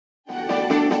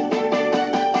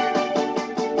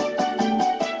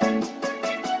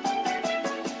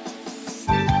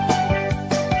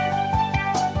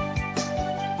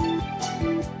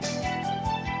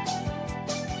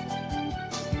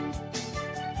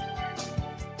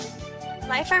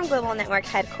Lifearm Global Network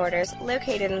headquarters,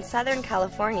 located in Southern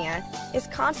California, is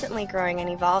constantly growing and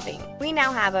evolving. We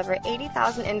now have over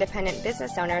 80,000 independent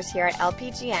business owners here at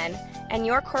LPGN, and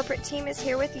your corporate team is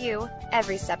here with you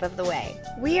every step of the way.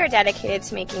 We are dedicated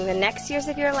to making the next years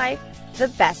of your life the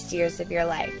best years of your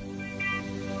life.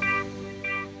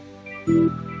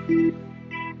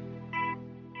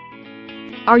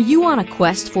 Are you on a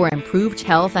quest for improved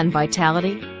health and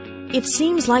vitality? It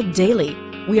seems like daily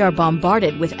we are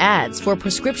bombarded with ads for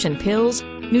prescription pills,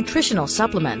 nutritional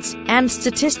supplements, and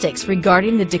statistics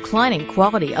regarding the declining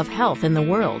quality of health in the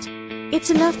world. It's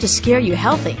enough to scare you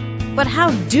healthy, but how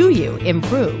do you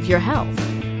improve your health?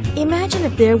 Imagine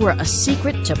if there were a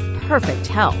secret to perfect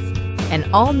health,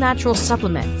 an all-natural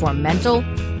supplement for mental,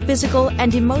 physical,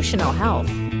 and emotional health,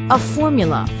 a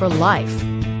formula for life.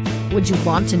 Would you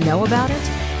want to know about it?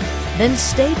 Then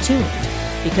stay tuned,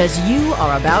 because you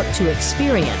are about to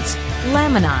experience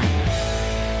Laminine.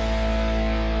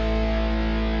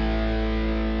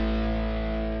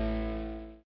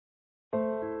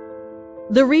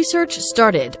 The research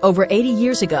started over 80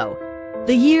 years ago.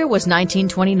 The year was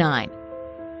 1929.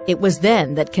 It was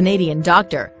then that Canadian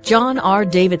doctor John R.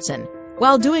 Davidson,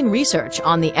 while doing research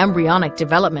on the embryonic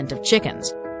development of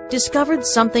chickens, discovered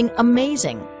something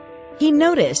amazing. He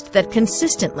noticed that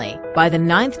consistently, by the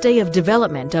 9th day of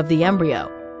development of the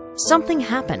embryo, something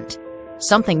happened,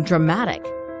 something dramatic.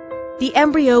 The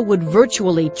embryo would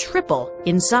virtually triple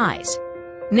in size.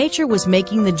 Nature was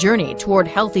making the journey toward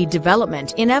healthy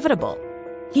development inevitable.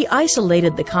 He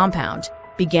isolated the compound,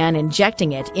 began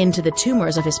injecting it into the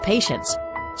tumors of his patients,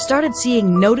 started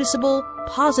seeing noticeable,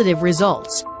 positive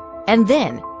results, and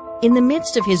then, in the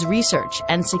midst of his research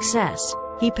and success,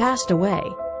 he passed away.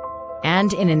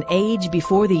 And in an age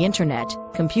before the internet,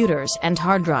 computers, and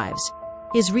hard drives,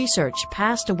 his research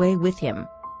passed away with him,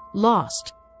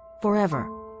 lost forever.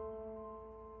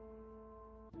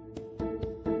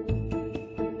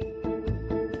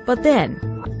 But then,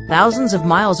 thousands of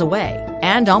miles away,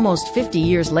 and almost 50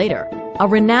 years later, a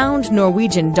renowned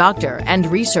Norwegian doctor and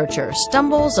researcher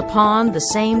stumbles upon the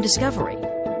same discovery.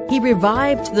 He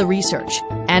revived the research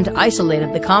and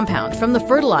isolated the compound from the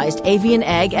fertilized avian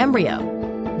egg embryo.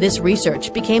 This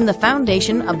research became the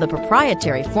foundation of the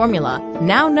proprietary formula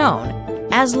now known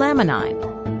as Laminine.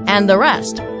 And the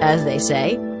rest, as they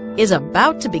say, is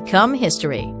about to become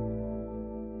history.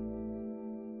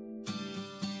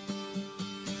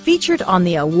 Featured on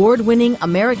the award-winning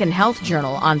American Health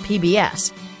Journal on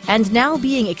PBS, and now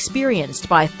being experienced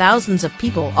by thousands of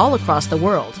people all across the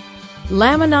world,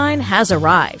 Laminine has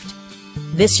arrived.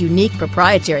 This unique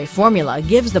proprietary formula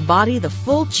gives the body the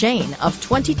full chain of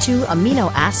 22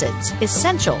 amino acids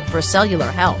essential for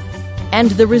cellular health.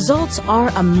 And the results are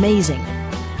amazing.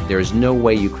 There is no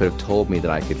way you could have told me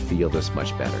that I could feel this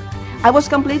much better. I was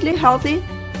completely healthy,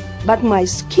 but my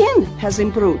skin has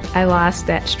improved. I lost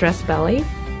that stress belly,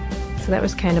 so that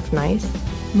was kind of nice.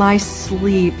 My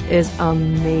sleep is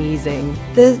amazing.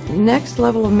 The next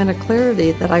level of mental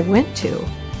clarity that I went to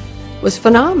was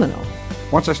phenomenal.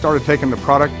 Once I started taking the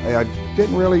product, I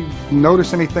didn't really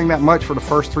notice anything that much for the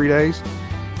first 3 days.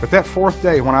 But that 4th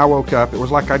day when I woke up, it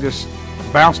was like I just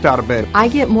bounced out of bed. I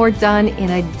get more done in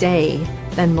a day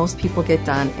than most people get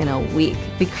done in a week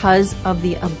because of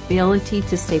the ability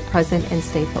to stay present and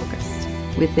stay focused.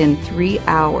 Within 3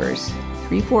 hours,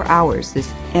 3-4 hours,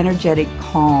 this energetic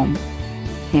calm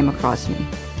came across me.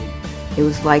 It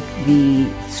was like the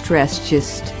stress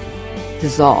just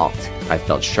dissolved. I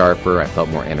felt sharper, I felt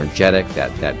more energetic.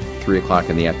 That 3 o'clock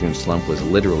in the afternoon slump was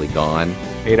literally gone.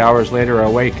 8 hours later I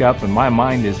wake up and my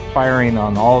mind is firing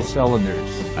on all cylinders.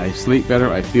 I sleep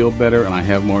better, I feel better, and I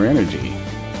have more energy.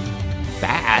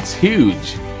 That's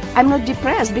huge. I'm not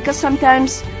depressed because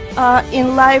sometimes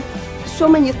in life so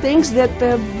many things that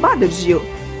bothers you,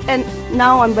 and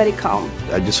now I'm very calm.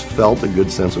 I just felt a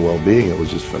good sense of well-being. It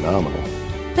was just phenomenal.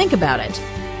 Think about it.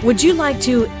 Would you like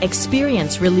to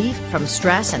experience relief from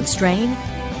stress and strain?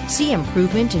 See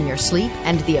improvement in your sleep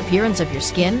and the appearance of your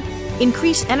skin?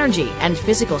 Increase energy and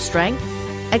physical strength?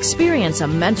 Experience a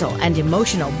mental and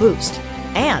emotional boost?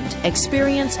 And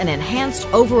experience an enhanced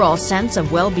overall sense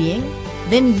of well-being?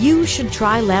 Then you should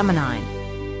try Laminine.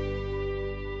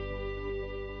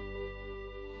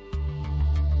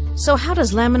 So how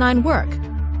does Laminine work?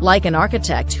 Like an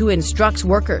architect who instructs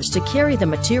workers to carry the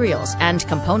materials and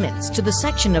components to the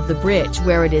section of the bridge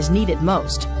where it is needed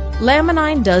most,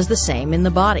 Laminine does the same in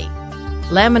the body.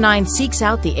 Laminine seeks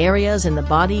out the areas in the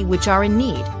body which are in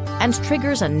need and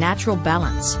triggers a natural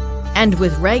balance. And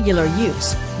with regular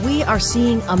use, we are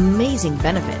seeing amazing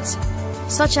benefits,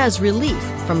 such as relief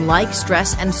from like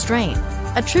stress and strain,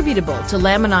 attributable to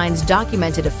Laminine's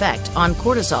documented effect on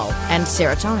cortisol and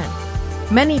serotonin.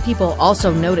 Many people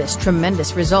also notice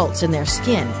tremendous results in their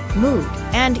skin, mood,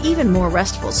 and even more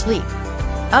restful sleep.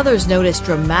 Others notice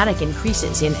dramatic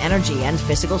increases in energy and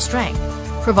physical strength,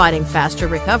 providing faster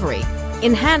recovery,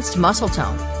 enhanced muscle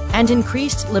tone, and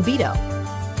increased libido.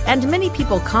 And many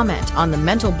people comment on the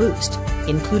mental boost,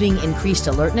 including increased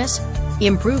alertness,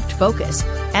 improved focus,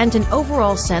 and an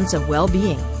overall sense of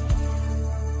well-being.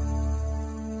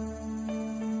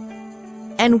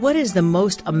 And what is the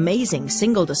most amazing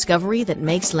single discovery that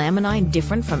makes Laminine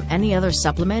different from any other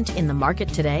supplement in the market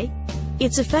today?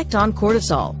 Its effect on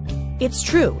cortisol. It's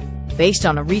true. Based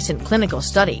on a recent clinical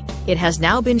study, it has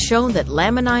now been shown that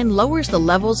Laminine lowers the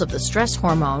levels of the stress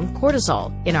hormone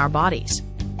cortisol in our bodies.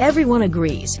 Everyone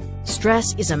agrees,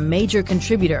 stress is a major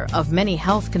contributor of many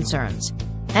health concerns,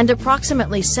 and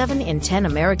approximately 7 in 10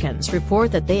 Americans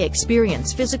report that they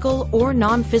experience physical or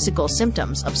non-physical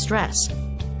symptoms of stress.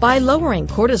 By lowering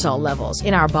cortisol levels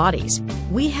in our bodies,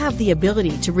 we have the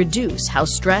ability to reduce how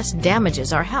stress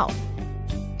damages our health.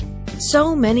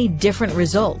 So many different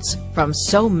results from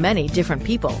so many different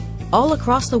people all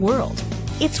across the world.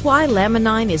 It's why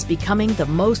Laminine is becoming the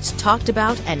most talked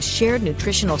about and shared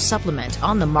nutritional supplement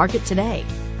on the market today.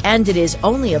 And it is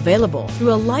only available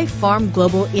through a Life Farm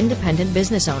Global independent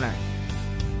business owner.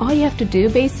 All you have to do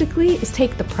basically is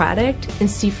take the product and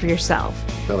see for yourself.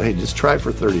 So, hey, just try it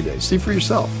for 30 days. See for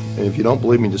yourself. And if you don't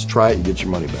believe me, just try it and get your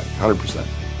money back, 100%.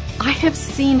 I have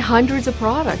seen hundreds of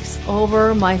products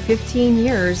over my 15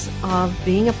 years of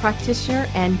being a practitioner,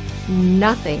 and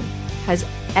nothing has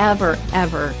ever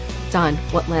done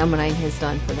what Laminine has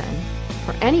done for them,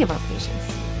 for any of our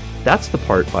patients. That's the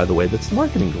part, by the way, that's the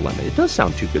marketing dilemma. It does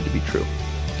sound too good to be true,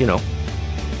 you know.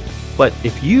 But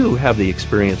if you have the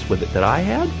experience with it that I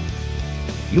had,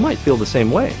 you might feel the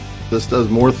same way. This does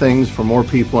more things for more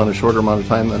people in a shorter amount of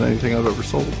time than anything I've ever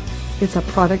sold. It's a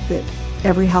product that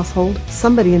every household,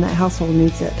 somebody in that household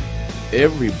needs it.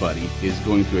 Everybody is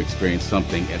going to experience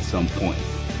something at some point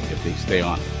if they stay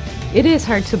on it. It is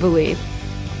hard to believe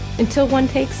until one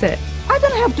takes it. I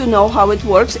don't have to know how it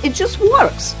works, it just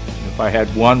works. If I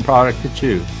had one product to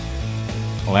choose,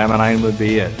 Laminine would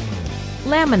be it.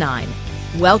 Laminine.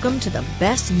 Welcome to the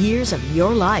best years of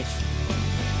your life.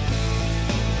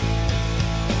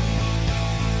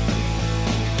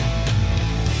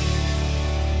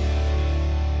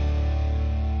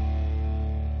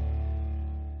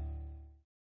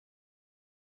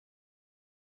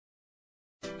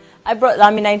 I brought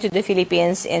Laminine to the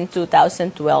Philippines in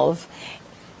 2012,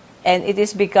 and it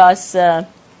is because I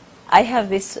have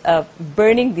this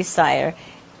burning desire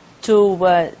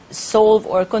to solve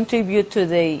or contribute to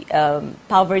the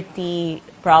poverty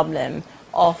problem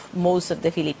of most of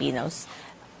the Filipinos.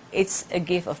 It's a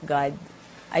gift of God.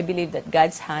 I believe that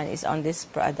God's hand is on this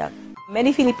product.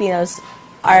 Many Filipinos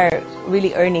are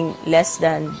really earning less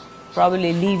than,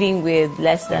 probably living with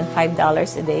less than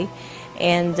 $5 a day.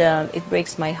 And it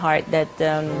breaks my heart that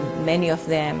many of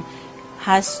them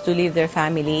has to leave their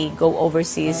family, go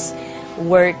overseas,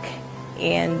 work,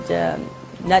 and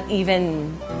not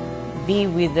even be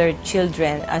with their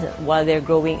children while they're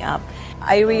growing up.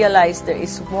 I realized there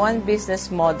is one business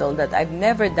model that I've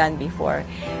never done before,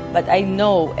 but I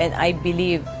know and I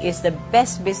believe is the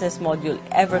best business model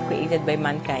ever created by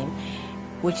mankind,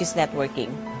 which is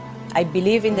networking. I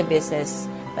believe in the business,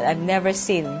 but I've never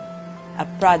seen a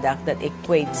product that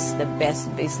equates the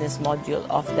best business module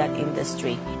of that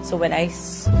industry. So when I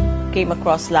came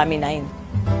across Laminine,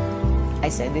 I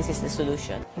said this is the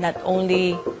solution. Not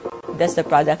only does the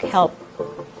product help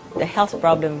the health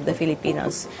problem of the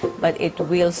Filipinos, but it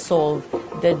will solve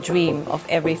the dream of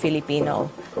every Filipino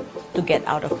to get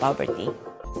out of poverty.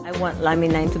 I want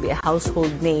Laminine to be a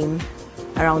household name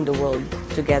around the world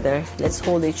together. Let's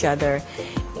hold each other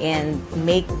and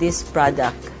make this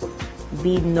product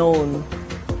be known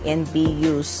and be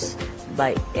used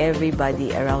by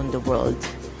everybody around the world.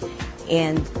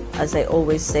 And as I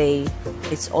always say,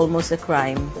 it's almost a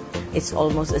crime, it's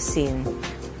almost a sin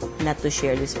not to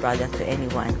share this product to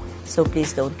anyone. So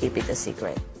please don't keep it a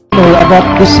secret. So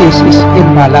about disease is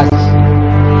imbalance.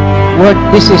 Word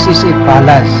disease is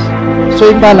imbalance.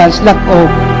 So imbalance, lack of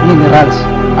minerals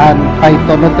and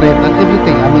phytonutrient and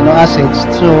everything, amino acids.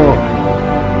 So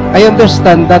I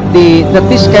understand that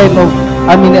this kind of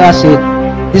amino acid,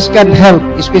 this can help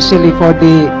especially for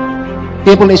the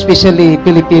people, especially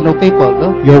Filipino people.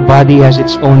 No? Your body has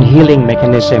its own healing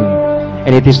mechanism,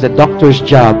 and it is the doctor's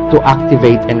job to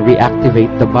activate and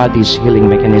reactivate the body's healing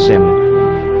mechanism.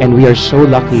 And we are so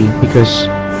lucky because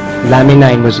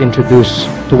Laminine was introduced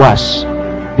to us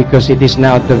because it is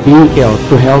now the vehicle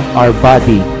to help our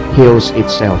body heals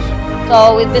itself.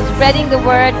 So we've been spreading the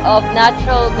word of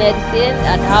natural medicine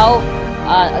and how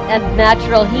and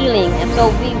natural healing. And so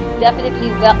we definitely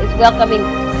is welcoming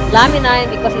Laminine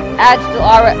because it adds to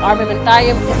our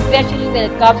armamentarium, especially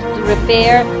when it comes to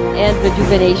repair and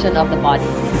rejuvenation of the body.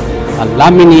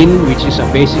 Laminine, which is a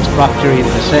basic structure in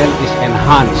the cell, is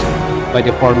enhanced by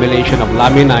the formulation of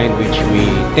laminine which we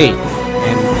take.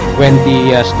 And when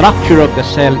the structure of the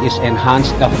cell is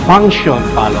enhanced, the function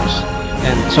follows.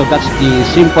 And so that's the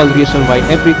simple reason why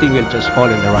everything will just fall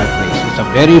in the right place. It's a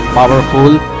very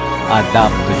powerful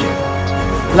adaptogen.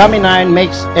 Laminine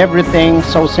makes everything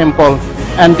so simple,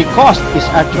 and the cost is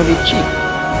actually cheap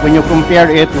when you compare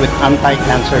it with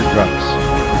anti-cancer drugs.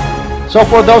 So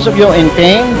for those of you in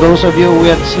pain, those of you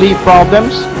with sleep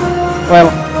problems, well,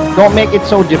 don't make it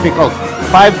so difficult.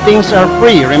 5 things are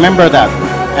free, remember that.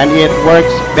 And it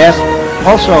works best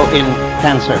also in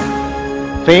cancer.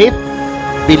 Faith,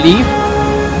 belief,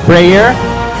 prayer,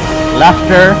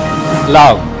 laughter,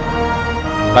 love.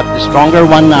 But the stronger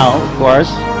one now, of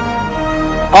course,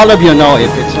 all of you know it,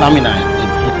 it's Laminine.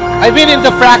 I've been in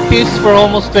the practice for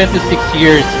almost 26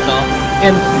 years,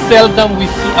 and seldom we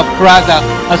see a product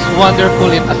as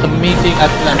wonderful and as amazing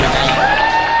as Laminine.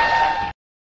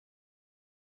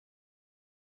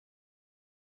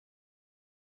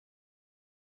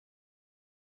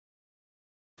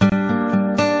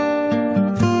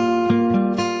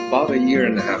 About a year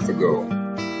and a half ago,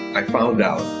 I found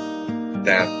out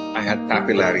that I had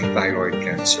papillary thyroid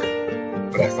cancer.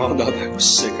 But I found out I was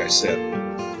sick. I said,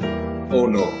 oh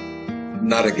no,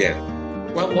 not again.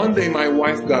 Well, one day my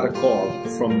wife got a call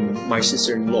from my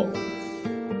sister-in-law,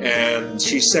 and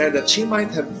she said that she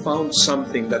might have found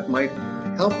something that might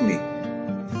help me.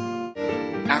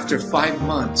 After 5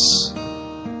 months,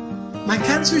 my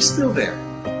cancer is still there.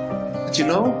 But you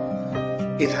know,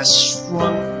 it has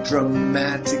shrunk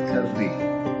dramatically.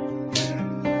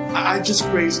 I just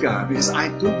praise God because I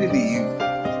do believe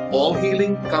all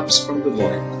healing comes from the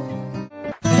Lord.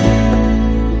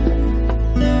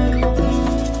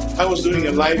 I was doing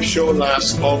a live show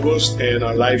last August, and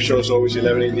our live show is always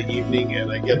 11 in the evening,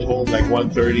 and I get home like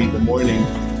 1:30 in the morning.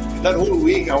 That whole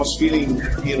week I was feeling,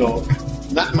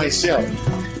 not myself.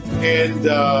 And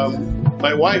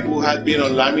my wife, who had been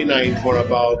on Laminine for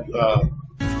about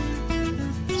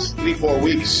 3-4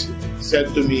 weeks,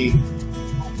 said to me,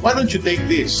 why don't you take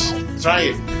this?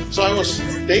 Try it. So I was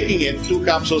taking it 2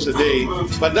 capsules a day,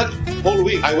 but that whole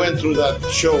week I went through that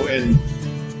show and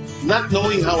not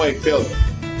knowing how I felt.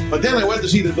 But then I went to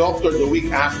see the doctor the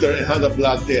week after and had a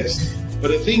blood test.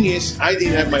 But the thing is, I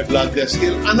didn't have my blood test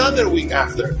till another week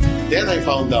after. Then I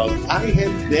found out I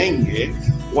had dengue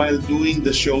while doing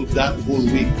the show that whole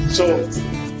week. So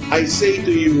I say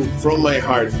to you from my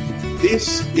heart,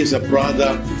 this is a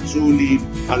product truly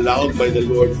allowed by the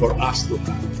Lord for us to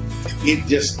have. It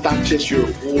just touches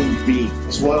your whole being.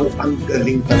 Wow, ang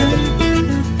galing talaga.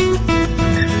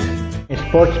 A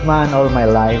sportsman all my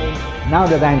life. Now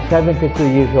that I'm 72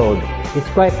 years old, it's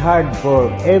quite hard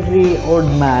for every old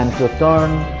man to turn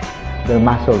their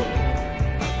muscles.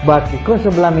 But because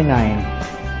of Laminine,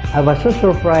 I was so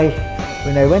surprised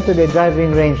when I went to the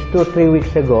driving range 2-3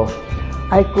 weeks ago.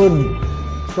 I could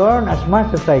turn as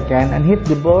much as I can and hit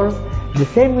the ball the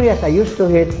same way as I used to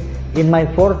hit in my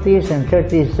 40s and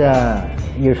 30s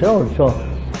years old. So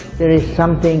there is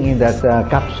something in that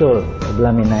capsule of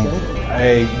Laminine.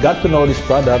 I got to know this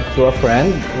product through a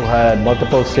friend who had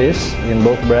multiple cysts in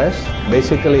both breasts.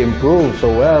 Basically improved so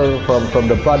well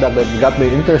from the product that got me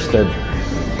interested.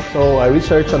 So I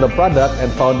researched on the product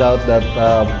and found out that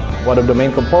one of the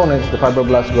main components, the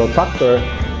fibroblast growth factor,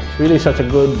 is really such a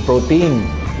good protein.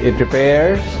 It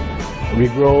repairs,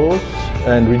 regrows,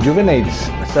 and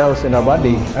rejuvenates cells in our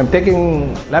body. I'm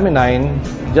taking Laminine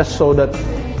just so that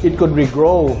it could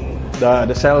regrow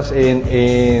the cells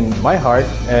in my heart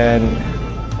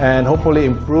and hopefully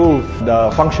improve the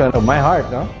function of my heart.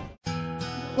 No?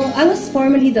 Well, I was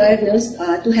formally diagnosed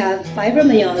to have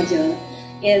fibromyalgia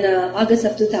in August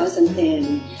of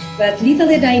 2010. But little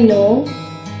did I know,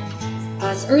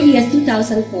 as early as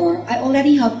 2004, I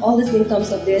already have all the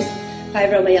symptoms of this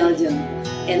fibromyalgia.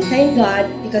 And thank God,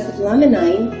 because of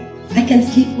Laminine, I can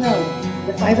sleep well.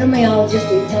 The fibromyalgia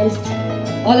symptoms,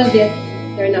 all of it,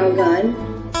 they're now gone.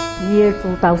 Year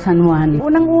 2001.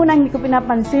 Unang-una hindi ko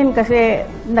pinapansin kasi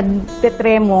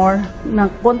nagte-tremor,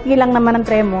 konti lang naman ang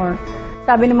tremor.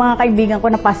 Sabi ng mga kaibigan ko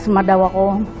na pasma daw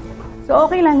ako. So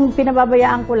okay lang,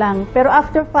 pinababayaan ko lang. Pero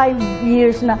after 5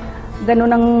 years na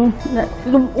gano'n ang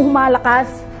umalakas,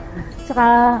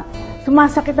 saka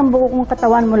sumasakit ang buo kong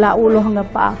katawan mula ulo hanggang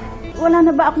paa. Wala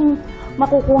na ba akong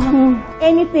makukuhang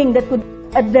anything that could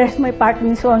address my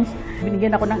Parkinson's?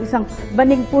 Binigyan ako ng isang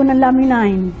banig po ng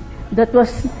Laminine. That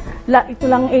was ito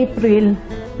lang April.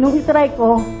 Nung itry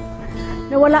ko,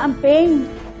 nawala ang pain.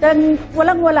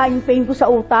 Walang-wala yung pain ko sa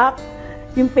utak,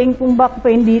 yung pain kong back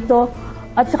pain dito,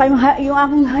 at saka yung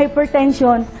aking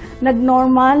hypertension,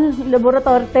 nag-normal,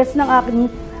 laboratory test ng aking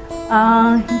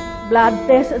blood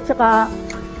test, at saka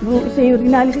sa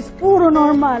urinalysis, puro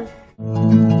normal.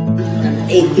 I'm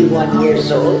 81 years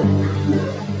old,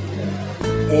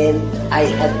 and I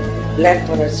had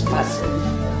blepharospasm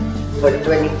for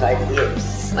 25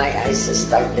 years. My eyes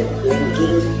started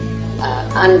blinking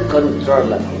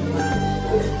uncontrollably.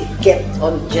 It kept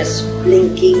on just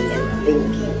blinking and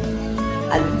blinking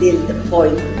until the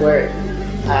point where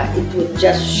it would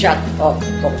just shut off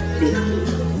completely.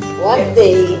 One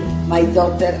day, my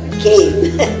daughter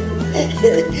came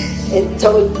and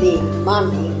told me,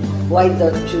 "Mommy, why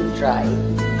don't you try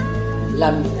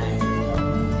Laminine?"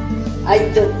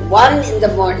 I took one in the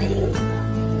morning,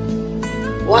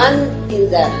 one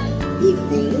in the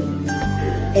evening,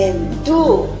 and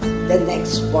two the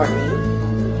next morning,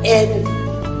 and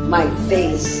my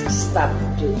face stopped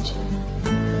twitching.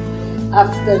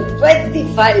 After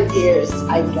 25 years,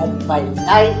 I got my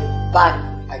life back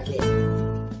again.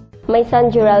 My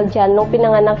son Gerald dyan, nung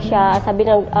pinanganak siya, sabi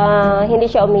ng, hindi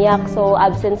siya umiyak, so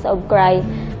absence of cry.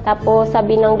 Tapos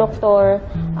sabi ng doktor,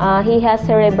 he has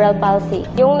cerebral palsy.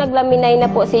 Yung naglaminay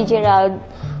na po si Gerald,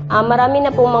 marami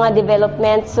na pong mga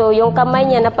development. So, yung kamay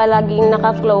niya na palaging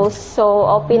naka-close, so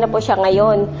okay na po siya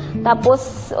ngayon.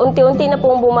 Tapos, unti-unti na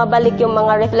pong bumabalik yung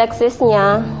mga reflexes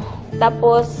niya.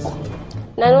 Tapos,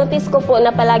 nanotice ko po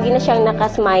na palagi na siyang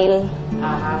naka-smile.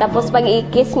 Tapos, pag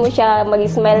i-kiss mo siya,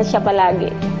 mag-smile siya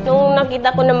palagi. Nung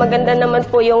nakita ko na maganda naman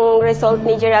po yung result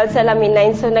ni Gerald sa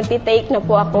Laminine, so nagtitake na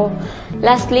po ako.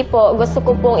 Lastly po, gusto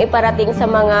ko pong iparating sa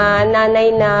mga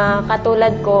nanay na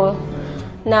katulad ko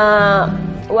na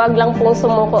huwag lang pong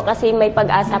sumuko kasi may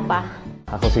pag-asa pa.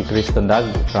 Ako si Chris Tundag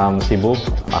from Cebu.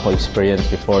 Ako experience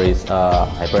before is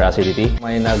hyperacidity.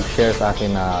 May nag-share sa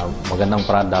akin na magandang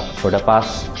product for the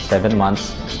past 7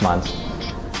 months, 6 months.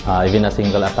 Even a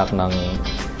single attack ng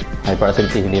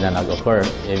hyperacidity hindi na nag-occur.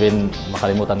 Even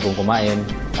makalimutan kong kumain,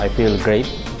 I feel great.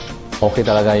 Okay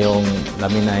talaga yung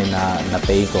Laminine na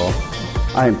na-take ko.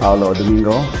 I'm Paolo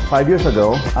Domingo. 5 years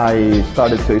ago, I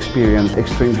started to experience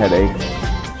extreme headache.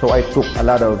 So I took a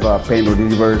lot of pain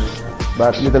relievers,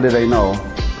 but little did I know,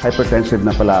 hypertensive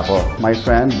na pala ako. My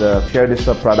friend shared this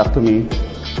product to me,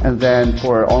 and then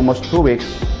for almost 2 weeks,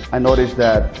 I noticed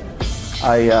that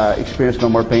I experienced no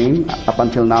more pain up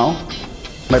until now.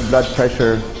 My blood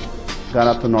pressure got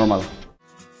up to normal.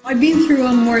 I've been through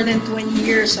more than 20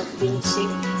 years of being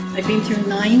sick. I've been through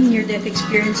 9 near-death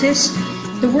experiences,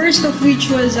 the worst of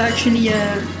which was actually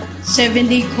a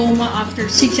 7-day coma after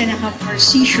 6.5-hour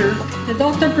seizure. The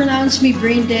doctor pronounced me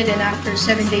brain dead, and after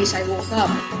 7 days I woke up.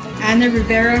 Anna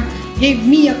Rivera gave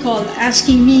me a call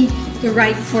asking me to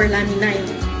write for Laminine.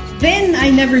 Then I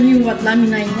never knew what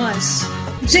Laminine was.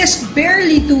 Just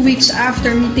barely 2 weeks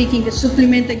after me taking the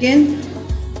supplement again,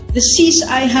 the cyst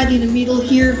I had in the middle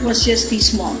here was just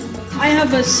this small. I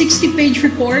have a 60-page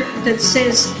report that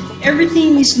says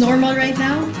everything is normal right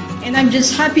now. And I'm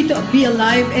just happy to be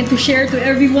alive and to share to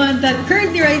everyone that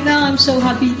currently right now I'm so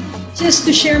happy just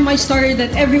to share my story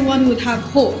that everyone would have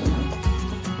hope.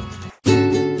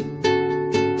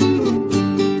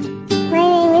 My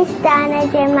name is Dana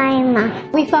Jemima.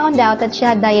 We found out that she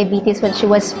had diabetes when she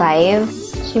was 5.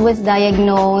 She was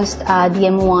diagnosed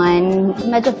DM1.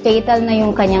 Medyo fatal na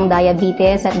yung kanyang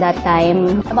diabetes at that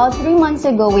time. About 3 months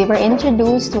ago, we were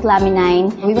introduced to Laminine.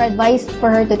 We were advised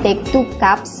for her to take 2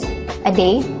 caps a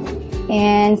day.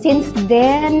 And since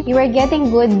then, we were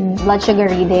getting good blood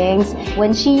sugar readings.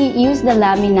 When she used the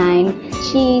Laminine,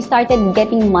 she started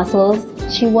getting muscles.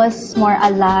 She was more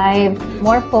alive,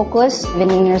 more focused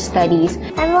even in her studies.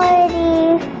 I'm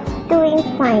already doing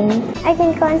fine. I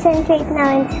can concentrate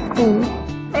now in school.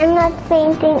 I'm not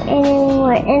fainting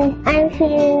anymore, and I'm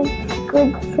feeling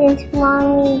good since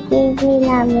Mommy gave me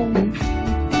Laminine.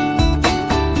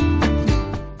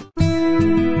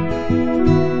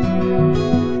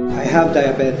 I have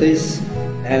diabetes,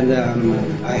 and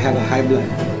I have a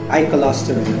high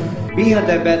cholesterol. Being a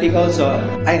diabetic also,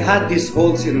 I had these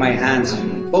holes in my hands.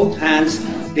 Both hands,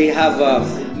 they have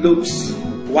loops,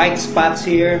 white spots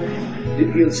here.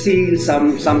 You'll see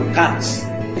some cuts.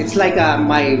 It's like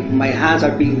my hands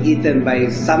are being eaten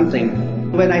by something.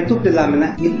 When I took the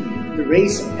Laminine, it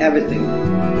erased everything.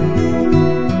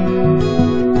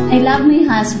 I love my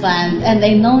husband, and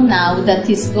I know now that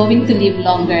he's going to live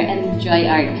longer and enjoy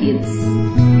our kids.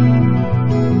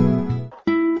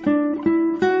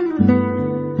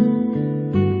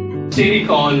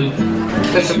 Silicone,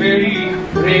 that's a very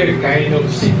rare kind of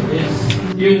sickness.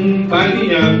 Yung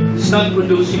body niya is not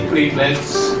producing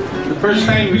platelets. The first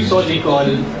time we saw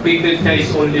Nicole, painted niya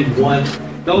is only one.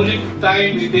 The only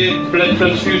time we did blood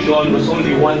transfusion was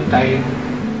only one time.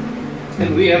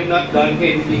 And we have not done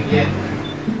anything yet.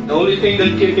 The only thing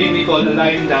that keeping Nicole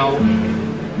alive now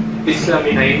is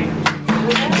Laminine.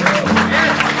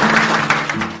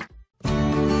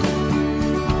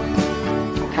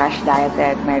 Crash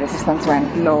dieted, my resistance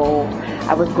went low.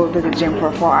 I would go to the gym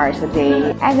for 4 hours a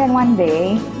day. And then one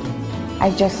day, I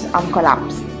just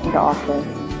collapsed in the office.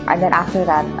 And then after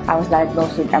that, I was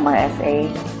diagnosed with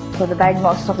MRSA. So the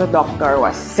diagnosis of the doctor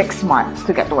was 6 months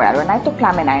to get well. When I took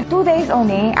Laminine, 2 days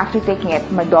only after taking it,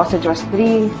 my dosage was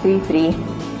 3.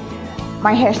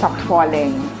 My hair stopped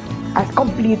falling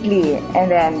completely.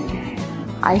 And then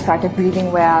I started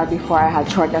breathing well before I had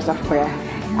shortness of breath.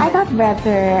 I got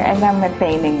better and I'm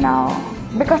maintaining now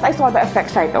because I saw the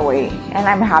effects right away and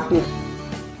I'm happy.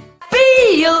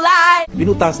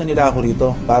 Binutasan nila ako rito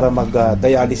para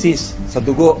mag-dialysis sa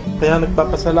dugo. Kaya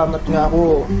nagpapasalamat nga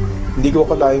ako. Hindi ko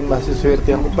kalaing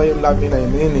masiswerte ako pa yung Laminine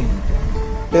na yun eh.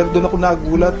 Pero doon ako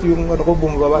nagulat yung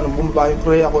bumaba yung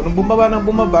Korea ko. Nung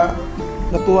bumaba,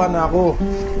 natuwa na ako.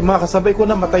 Yung mga kasabay ko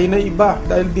na matay na iba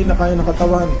dahil di na kaya ng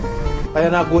katawan.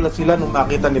 Kaya nagulat sila nung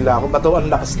makita nila ako. Ba't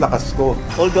ang lakas-lakas ko?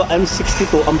 Although I'm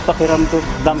 62, ang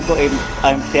pakiramdam ko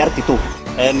I'm 32.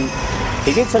 And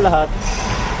higit sa lahat,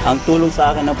 ang tulong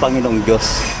sa akin ng Panginoong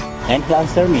Diyos. And He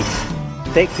answered me.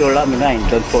 Take your Laminine.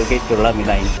 Don't forget your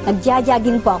Laminine.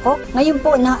 Nagja-jogging po ako. Ngayon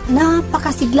po,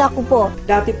 napakasigla ko po.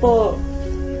 Dati po,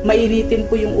 mainitin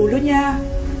po yung ulo niya.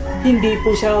 Hindi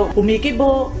po siya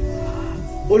kumikibo.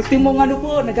 Ultimo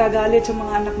nagagalit sa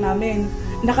mga anak namin.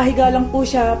 Nakahiga lang po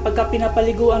siya, pagka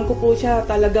pinapaliguan ko po siya,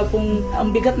 talaga pong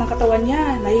ang bigat ng katawan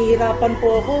niya, nahihirapan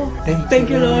po ako. Thank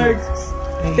you Lord.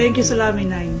 Thank you sa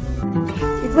Laminine.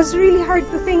 It was really hard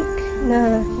to think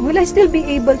na will I still be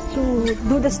able to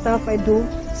do the stuff I do?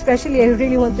 Especially I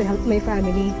really want to help my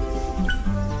family.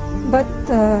 But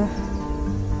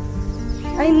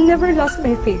I never lost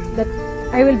my faith that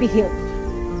I will be healed.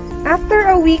 After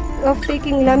a week of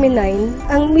taking Laminine,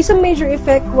 ang isang major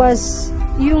effect was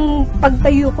yung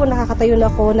pagtayo ko, nakakatayo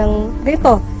na ako ng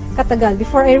ganito katagal.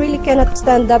 Before, I really cannot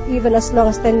stand up even as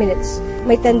long as 10 minutes.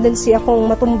 May tendency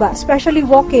akong matumba, especially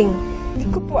walking. Hindi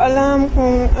ko po alam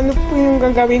kung ano po yung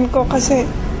gagawin ko kasi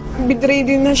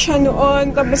bedridden na siya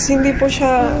noon, tapos hindi po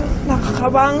siya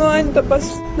nakakabangon, tapos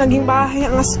naging bahay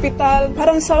ang ospital.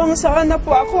 Parang sawang-sawa na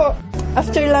po ako.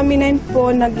 After Laminine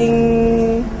po, naging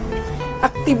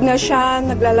active na siya,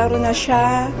 naglalaro na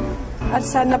siya, at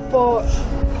sana po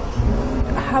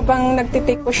habang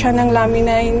nagtitake po siya ng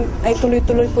Laminine, ay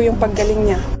tuloy-tuloy po yung paggaling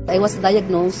niya. I was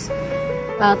diagnosed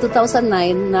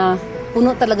 2009 na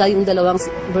puno talaga yung dalawang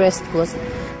breast ko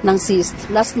ng cyst.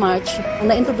 Last March,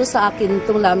 na-introduce sa akin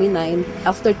itong Laminine.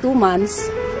 After 2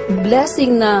 months,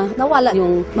 blessing na nawala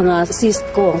yung mga cyst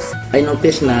ko. I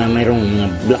noticed na mayroong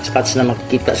black spots na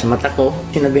makikita sa mata ko.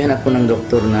 Sinabihan ako ng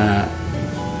doktor na,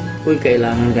 uy,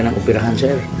 kailangan ka ng operahan,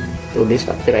 sir. 2 days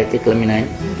after I take Laminine,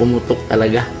 pumutok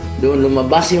talaga. Doon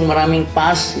lumabas yung maraming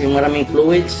pus, yung maraming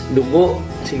fluids, dugo.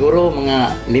 Siguro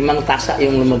mga 5 tasa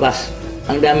yung lumabas.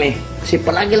 Ang dami. Kasi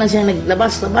palagi lang siya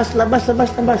naglabas.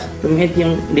 Lumihit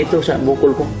yung dito sa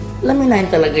bukol ko. Laminine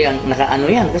talaga yung nakaano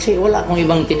yan kasi wala akong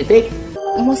ibang tinitake.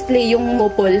 Mostly yung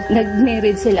couple,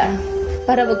 nag-married sila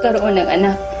para magkaroon ng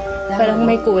anak. Parang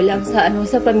may kulang sa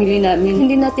pamilya namin.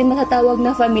 Hindi natin matatawag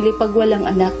na family pag walang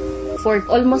anak. For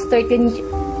almost 13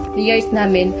 years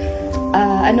namin,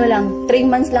 3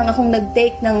 months lang akong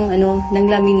nag-take ng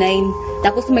Laminine.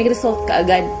 Tapos may result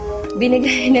kaagad.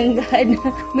 Binigay ng God.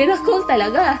 Miracle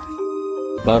talaga.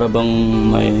 Para bang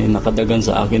may nakadagan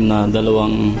sa akin na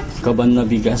 2 kaban na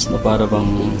bigas na para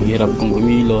bang hirap kong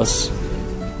kumilos.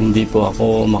 Hindi po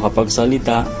ako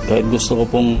makapagsalita. Kahit gusto ko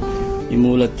pong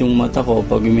imulat yung mata ko,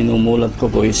 pag minumulat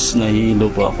ko po is nahihilo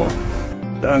po ako.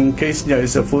 Ang case niya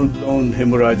is a full-blown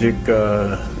hemorrhagic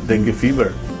dengue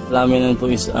fever. Laminine po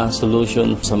is a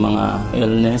solution sa mga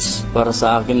illness. Para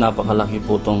sa akin, napakalaki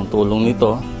po itong tulong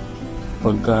nito.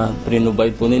 Pagka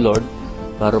prinubide po ni Lord,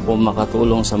 para po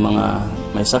makatulong sa mga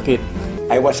may sakit.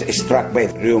 I was struck by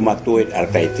rheumatoid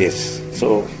arthritis,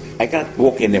 so I can't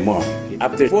walk anymore.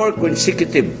 After 4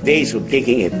 consecutive days of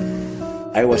taking it,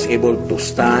 I was able to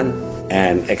stand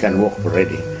and I can walk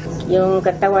already. Yung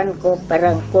katawan ko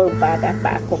parang kurbada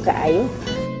pa ako kaayo.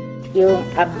 Yung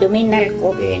abdominal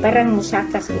ko parang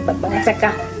musakas ko pa.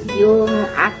 Saka yung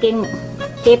aking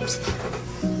hips,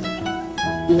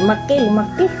 lumaki.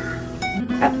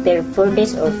 After 4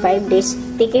 days or 5 days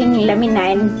taking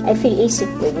Laminine, I feel easy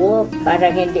to walk.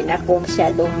 Parang hindi na ako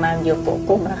masyadong mangyuko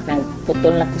ko.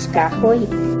 Putol na kahoy.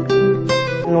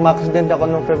 Nung makaksidente ako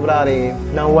noong February,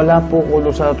 nang wala po ko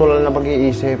sa tulad na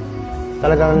pag-iisip.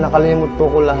 Talagang nakalimot po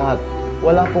ko lahat.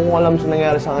 Wala po kong alam sa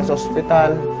nangyari sa akin sa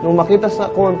ospital. Nung makita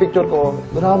ko ang picture ko,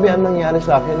 grabe ang nangyari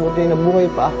sa akin. Buti nabuhay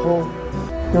pa ako.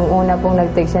 Nung una pong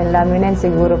nag-take siya ng Laminine,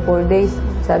 siguro 4 days.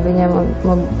 Sabi niya,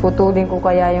 magputulin ko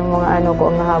kaya yung mga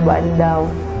ko, ang habaan daw.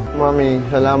 Mami,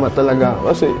 salamat talaga.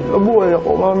 Kasi nabuhay ako,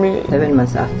 Mami. 7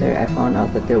 months after, I found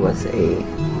out that there was a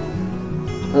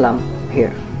lump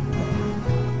here.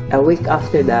 A week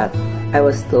after that, I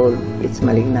was told it's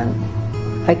malignant.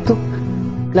 I took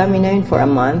Laminine for a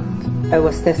month. I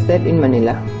was tested in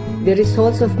Manila. The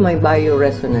results of my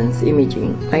bioresonance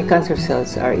imaging, my cancer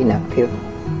cells are inactive.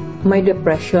 My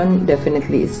depression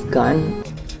definitely is gone.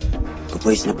 Ako po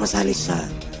is napasali sa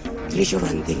treasure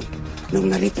hunting.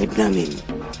 Nung na-retrieve namin,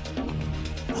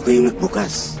 ako yung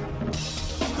nagbukas.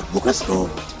 Pagbukas ko,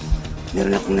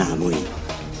 meron akong naamoy.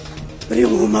 Pero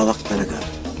yung humawak talaga,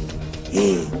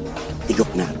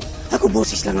 tigok na. Ako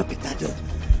boses lang apektado,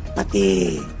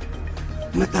 pati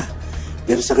mata.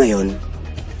 Pero sa ngayon,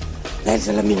 dahil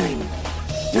sa Laminine,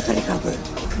 naka-recover.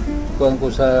 Kuhan ko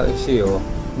sa ICU,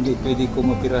 hindi pwede ko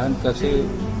mapirahan kasi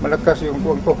malakas yung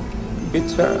kuhan ko. Bit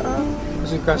sa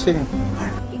kasing-kasing.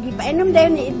 Ipainom daw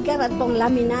ni Edgar at tong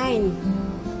Laminine.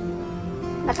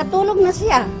 Nakatulog na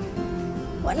siya.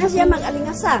 Wala na siya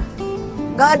mag-alingasa.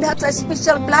 God has a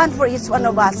special plan for each one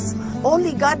of us.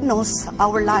 Only God knows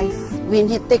our life. When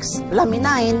He takes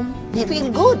Laminine, He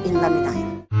feel good in Laminine.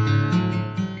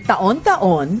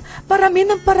 Taon-taon, parami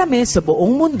ng parami sa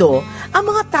buong mundo ang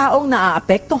mga taong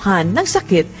naaapektuhan ng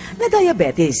sakit na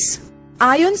diabetes.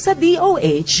 Ayon sa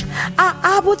DOH,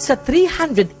 aabot sa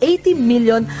 380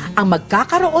 million ang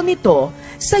magkakaroon nito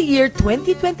sa year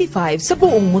 2025 sa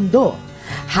buong mundo.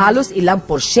 Halos ilang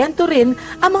porsyento rin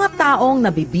ang mga taong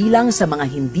nabibilang sa mga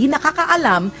hindi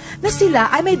nakakaalam na sila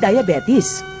ay may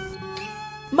diabetes.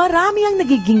 Marami ang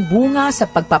nagiging bunga sa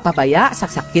pagpapabaya sa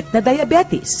sakit na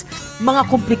diabetes.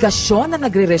 Mga komplikasyon na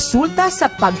nagreresulta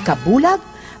sa pagkabulag,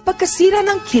 pagkasira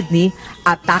ng kidney,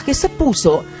 atake sa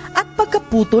puso, at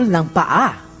pagkaputol ng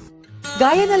paa.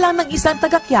 Gaya na lang ng isang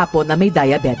taga-Quiapo na may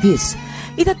diabetes.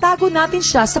 Itatago natin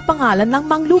siya sa pangalan ng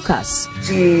Mang Lucas.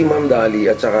 Si Ma'am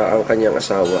Dali at saka ang kanyang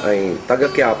asawa ay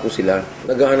taga-Quiapo sila.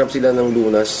 Naghahanap sila ng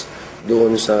lunas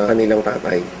doon sa kanilang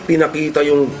tatay. Pinakita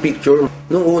yung picture.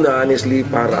 Nung una, honestly,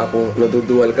 para ako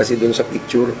naduduwal kasi doon sa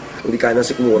picture. Hindi ka na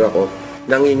sikmura ko.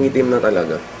 Nangingitim na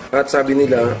talaga. At sabi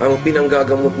nila, ang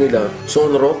pinanggagamot nila,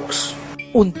 Sonrox.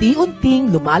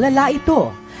 Unti-unting lumalala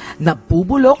ito.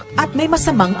 Nabubulok at may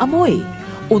masamang amoy.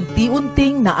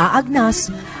 Unti-unting naaagnas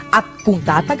at kung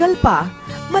tatagal pa,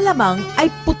 malamang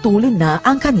ay putulin na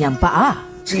ang kanyang paa.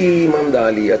 Si Ma'am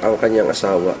Dali at ang kanyang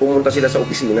asawa, pumunta sila sa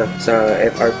opisina sa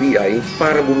FRPI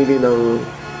para bumili ng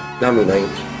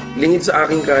Laminine. Lingid sa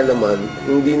aking kaalaman,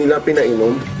 hindi nila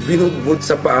pinainom, binudbud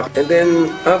sa paa. And then,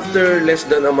 after less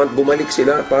than a month, bumalik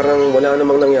sila, parang wala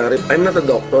namang nangyari. I'm not a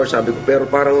doctor, sabi ko, pero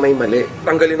parang may mali.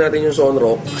 Tanggalin natin yung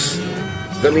Sonrox,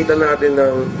 gamitan natin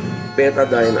ng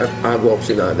betadine at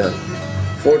aguoxinada.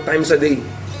 4 times a day.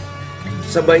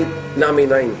 Sabay,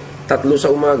 Laminine. 3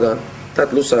 sa umaga,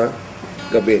 3 sa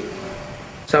gabi.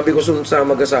 Sabi ko sa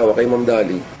mag-asawa kay Ma'am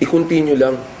Dali, i-continue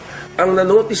lang. Ang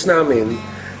na-notice namin,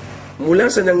 mula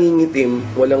sa nangingitim,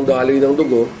 walang daloy ng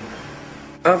dugo,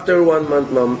 after 1 month,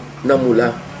 ma'am,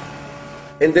 namula.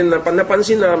 And then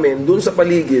napansin namin, dun sa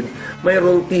paligid,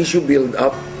 mayroong tissue build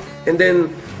up. And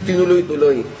then,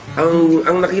 tinuloy-tuloy.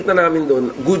 Ang nakita namin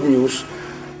dun, good news,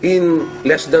 in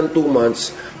less than 2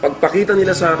 months, pagpakita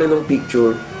nila sa akin ng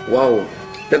picture, wow,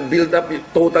 nag-build up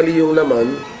totally yung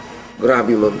laman.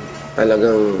 Grabe, ma'am.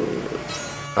 Talagang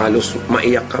halos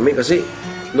maiyak kami kasi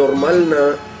normal na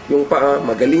yung paa,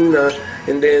 magaling na,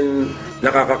 and then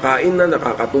nakakakain na,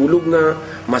 nakakatulog na,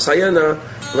 masaya na.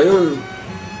 Ngayon,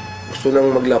 gusto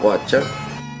nang maglakwatsa.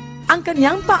 Ang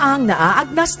kanyang paang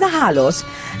naaagnas na halos,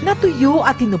 natuyo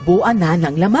at tinubuan na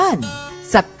ng laman.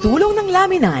 Sa tulong ng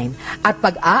Laminine at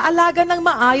pag-aalaga ng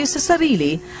maayos sa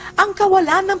sarili, ang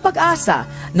kawalan ng pag-asa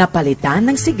na palitan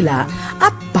ng sigla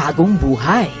at bagong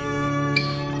buhay.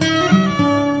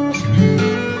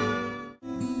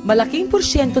 Malaking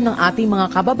porsyento ng ating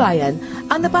mga kababayan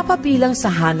ang napapabilang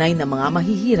sa hanay ng mga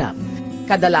mahihirap.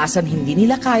 Kadalasan hindi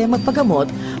nila kaya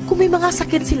magpagamot kung may mga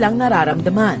sakit silang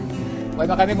nararamdaman. May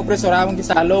kami kong presyo ramang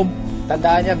gisalom.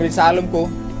 Tandaan niya, bilisalom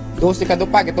ko. 12 ka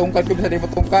dupa, itungkad ko, bisa di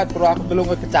matungkad, pero ako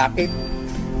tulungan katsakit.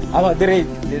 Ama, dire,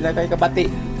 hindi na kayo kabati.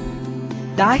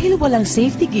 Dahil walang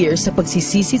safety gear sa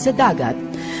pagsisisid sa dagat,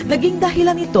 naging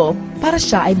dahilan ito para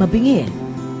siya ay mabingin.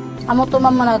 Amo to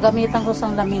ma'am, nagamitan ko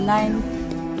sang Laminine.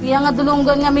 Kaya nga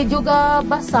dulunggan nga medyo ga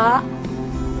basa,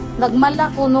 nagmala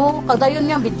ko no, kagdayon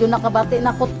nga medyo nakabati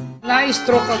na ko.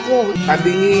 Na-stroke ako,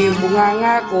 tabingi yung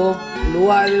bunganga ko,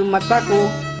 luwa yung mata ko,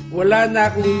 wala na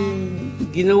akong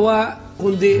ginawa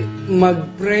kundi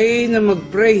mag-pray na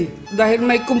mag-pray. Dahil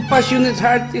may compassionate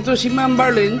heart ito si Ma'am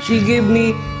Barlene, she gave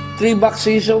me 3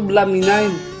 boxes of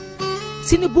Laminine.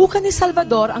 Sinubukan ni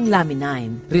Salvador ang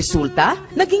Laminine. Resulta,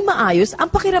 naging maayos ang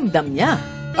pakiramdam niya.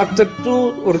 After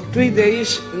 2 or 3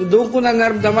 days, doon ko na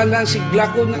naramdaman na ang sigla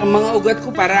ko, ang mga ugat ko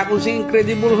para akong si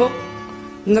Incredible Hulk,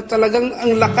 na talagang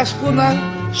ang lakas ko na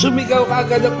sumigaw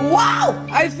kaagad ako, wow!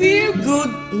 I feel good!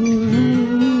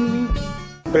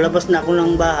 Palabas na ako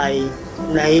ng bahay,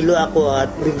 nahilo ako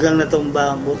at biglang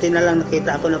natumba. Buti na lang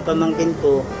nakita ako ng pamangkin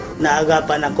ko,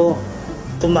 naagapan ako.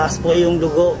 Tumaas po yung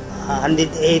dugo,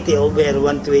 180 over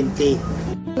 120.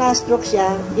 Na-stroke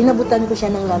siya, inabutan ko siya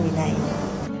ng Laminine.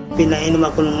 Pinainom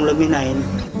ako ng Laminine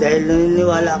dahil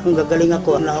naniniwala akong gagaling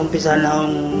ako. Naumpisa na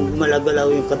akong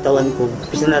gumalaw yung katawan ko.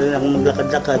 Umpisa na rin akong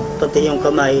maglakad-lakad, pati yung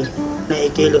kamay,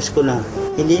 naikilos ko na.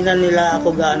 Hindi na nila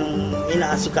ako gaanong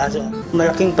inaasikaso.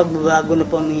 Malaking pagbabago na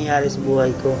po ang nangyayari sa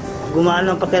buhay ko. Gumaan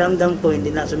ang pakiramdam ko,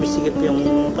 hindi na sumisigip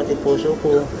yung pati puso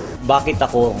ko. Bakit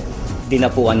ako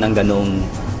dinapuan ng ganong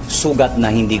sugat na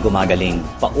hindi gumagaling?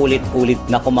 Paulit-ulit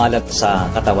na kumalat sa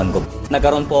katawan ko.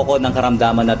 Nagkaroon po ako ng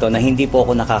karamdaman na to na hindi po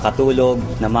ako nakakatulog,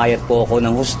 namayat po ako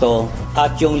ng husto,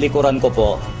 at yung likuran ko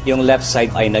po, yung left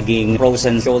side ay naging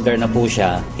frozen shoulder na po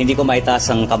siya. Hindi ko maitaas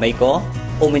ang kamay ko.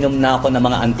 Uminom na ako ng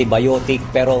mga antibiotic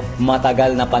pero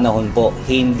matagal na panahon po,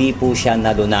 hindi po siya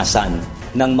nalunasan.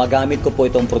 Nang magamit ko po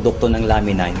itong produkto ng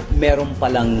Laminine, meron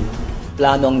palang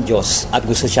plano ang Diyos at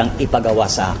gusto siyang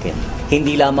ipagawa sa akin.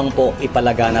 Hindi lamang po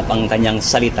ipalaganap ang kanyang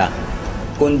salita,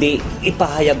 kundi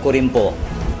ipahayag ko rin po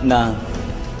na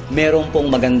meron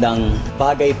pong magandang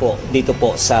bagay po dito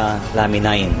po sa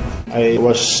Laminine. I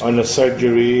was on a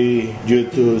surgery due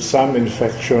to some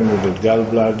infection with the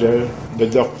gallbladder. The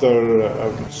doctor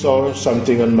saw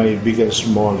something on my big and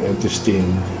small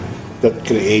intestine that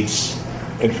creates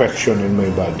infection in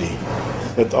my body.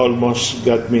 That almost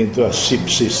got me into a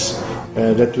sepsis.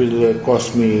 That will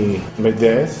cause me my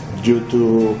death due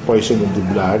to poison in the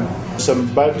blood.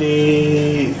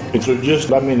 Somebody introduced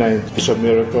Laminine. It's a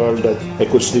miracle that I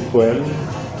could sleep well.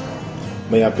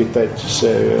 My appetite is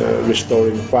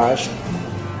restoring fast.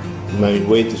 My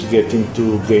weight is getting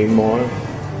to gain more.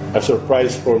 A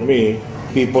surprise for me,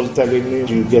 people telling me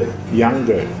you get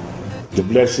younger. The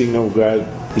blessing of God,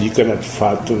 you cannot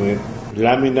fathom it.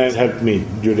 Laminine helped me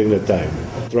during the time.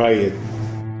 Try it.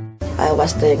 I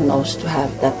was diagnosed to have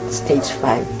that stage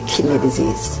 5 kidney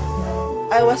disease.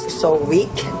 I was so weak.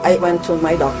 I went to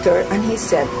my doctor and he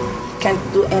said, can't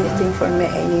do anything for me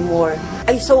anymore.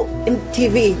 I saw in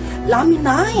TV,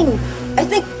 Laminine. I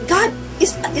think God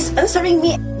is answering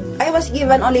me. I was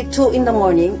given only 2 in the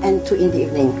morning and 2 in the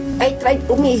evening. I tried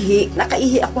umihi.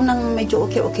 Nakaihi ako ng medyo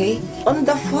okay. On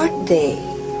the 4th day,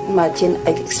 imagine,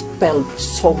 I expelled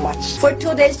so much. For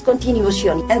 2 days, continuous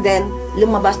yun. And then,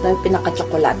 lumabas na yung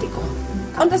pinaka-tsokolate ko.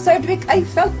 On the 3rd week, I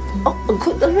felt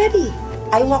good already.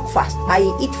 I walk fast, I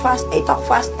eat fast, I talk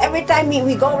fast. Every time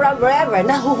we go around wherever,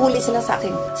 nahuhuli sila sa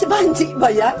akin. Si Banji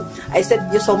ba yan? I said,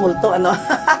 you so multo, ano?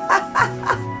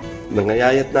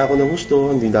 Nangayayat na ako ng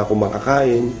gusto, hindi na ako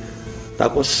makakain.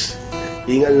 Tapos,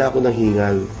 hingal na ako ng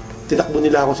hingal. Tinakbo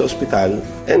nila ako sa ospital,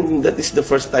 and that is the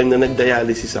first time na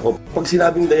nag-dialysis ako. Pag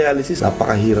sinabing dialysis,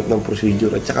 napakahirap ng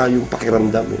procedure at saka yung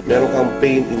pakiramdam. Meron kang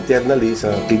pain internally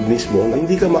sa kidneys mo,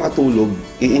 hindi ka makatulog.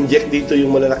 I-inject dito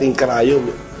yung malalaking karayom.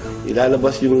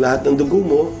 Ilalabas yung lahat ng dugo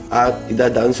mo at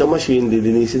idadaan sa machine,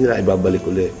 lilinisin nila, ibabalik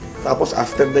ulit. Tapos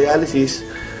after dialysis,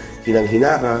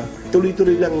 hinang-hina ka,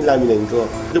 tuloy-tuloy lang yung Laminine ko.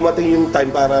 Dumating yung time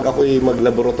para ako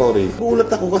mag-laboratory. Gulat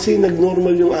ako kasi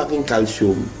nag-normal yung aking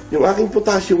calcium. Yung aking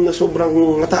potassium na sobrang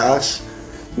mataas,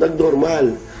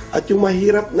 nag-normal. At yung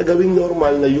mahirap na gawing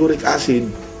normal na uric acid,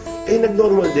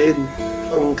 nag-normal din.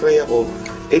 Ang kraya ko,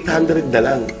 800 na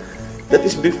lang. That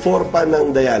is before pa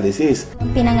ng dialysis.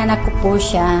 Pinanganak ko po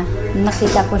siya,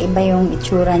 nakita ko iba yung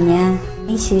itsura niya.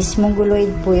 Mrs.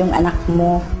 Mongoloid po yung anak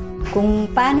mo.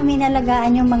 Kung paano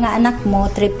minalagaan yung mga anak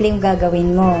mo, triple yung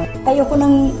gagawin mo. Ayoko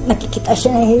nang nakikita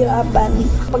siya nahihirapan.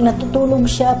 Pag natutulog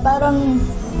siya, parang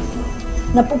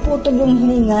napuputol yung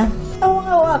hininga.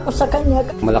 Awa-awa ako sa kanya.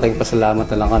 Malaking pasalamat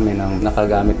na lang kami nang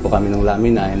nakagamit po kami ng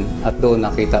Laminine at doon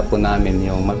nakita po namin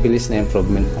yung mabilis na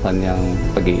improvement po kanyang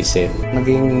pag-iisip.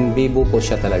 Naging bibo po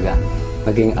siya talaga.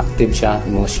 Naging active siya,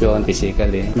 emotion,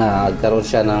 physically. Nagkaroon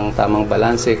siya ng tamang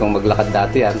balanse. Kung maglakad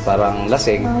dati yan, parang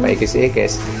lasing,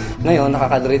 paikis-ikis. Ngayon,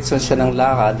 nakakadiretson siya ng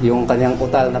lakad. Yung kanyang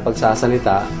utal na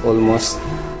pagsasalita, almost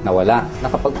nawala.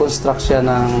 Nakapag-construct siya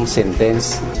ng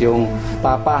sentence. Yung,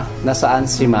 Papa, nasaan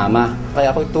si Mama? Kaya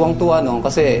ako tuwang-tuwa noon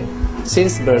kasi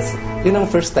since birth, yun ang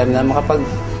first time na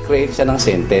makapag-create siya ng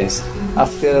sentence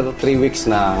after 3 weeks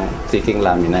na taking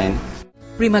Laminine.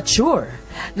 Premature,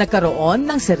 nagkaroon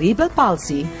ng cerebral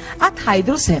palsy at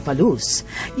hydrocephalus.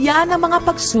 Yan ang mga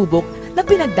pagsubok na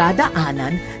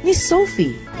pinagdadaanan ni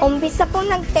Sophie. Umpisa po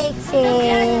nag-take si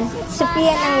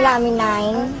Sophia ng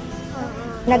Laminine.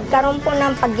 Nagkaroon po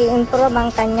ng pag-i-improve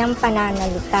ang kanyang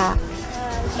pananalita.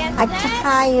 At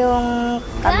saka yung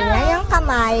kabilang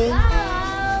kamay,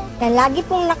 na lagi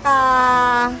pong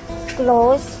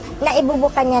naka-close,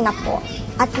 naibubukan niya na po.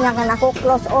 At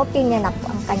naka-close open niya na po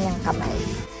ang kanyang kamay.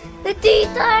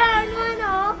 Tita,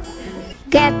 ano?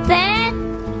 Get set,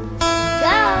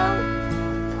 go!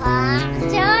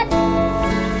 Action!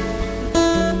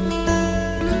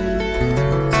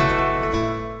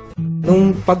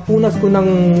 Nung pagpunas ko ng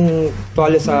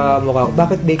tuwalya sa mukha ko,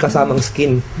 bakit may kasamang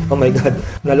skin? Oh my God,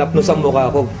 nalapnos ang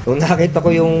mukha ko. Nung nakita ko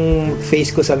yung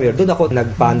face ko sa mirror, doon ako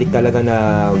nagpanic talaga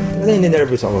na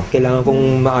nervous ako. Kailangan kong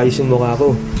maayos yung mukha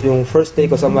ko. Yung first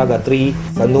day ko sa umaga, 3,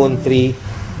 sa noon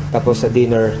 3, tapos sa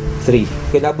dinner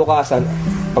 3. Kinabukasan,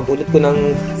 pag ulit ko ng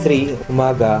 3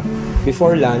 umaga,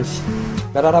 before lunch,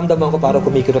 nararamdaman ko parang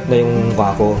kumikirot na yung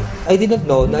mukha ko. I didn't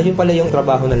know na yun pala yung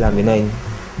trabaho ng Laminine.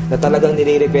 Na talagang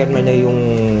nire-repair na niya yung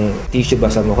tissue ba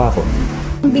sa mukha ko.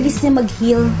 Ang bilis niya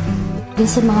mag-heal din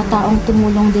sa mga taong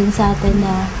tumulong din sa atin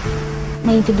na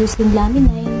ma-introduce yung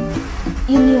Laminine.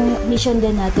 Yun yung mission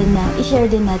din natin na i-share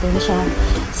din natin siya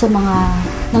sa mga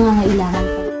nangangailangan.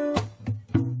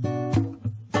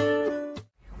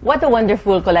 What a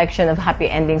wonderful collection of happy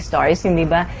ending stories, hindi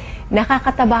ba?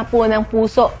 Nakakataba po ng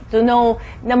puso to know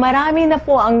na marami na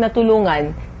po ang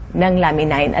natulungan ng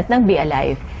Laminine at ng Be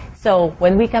Alive. So,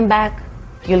 when we come back,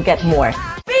 you'll get more.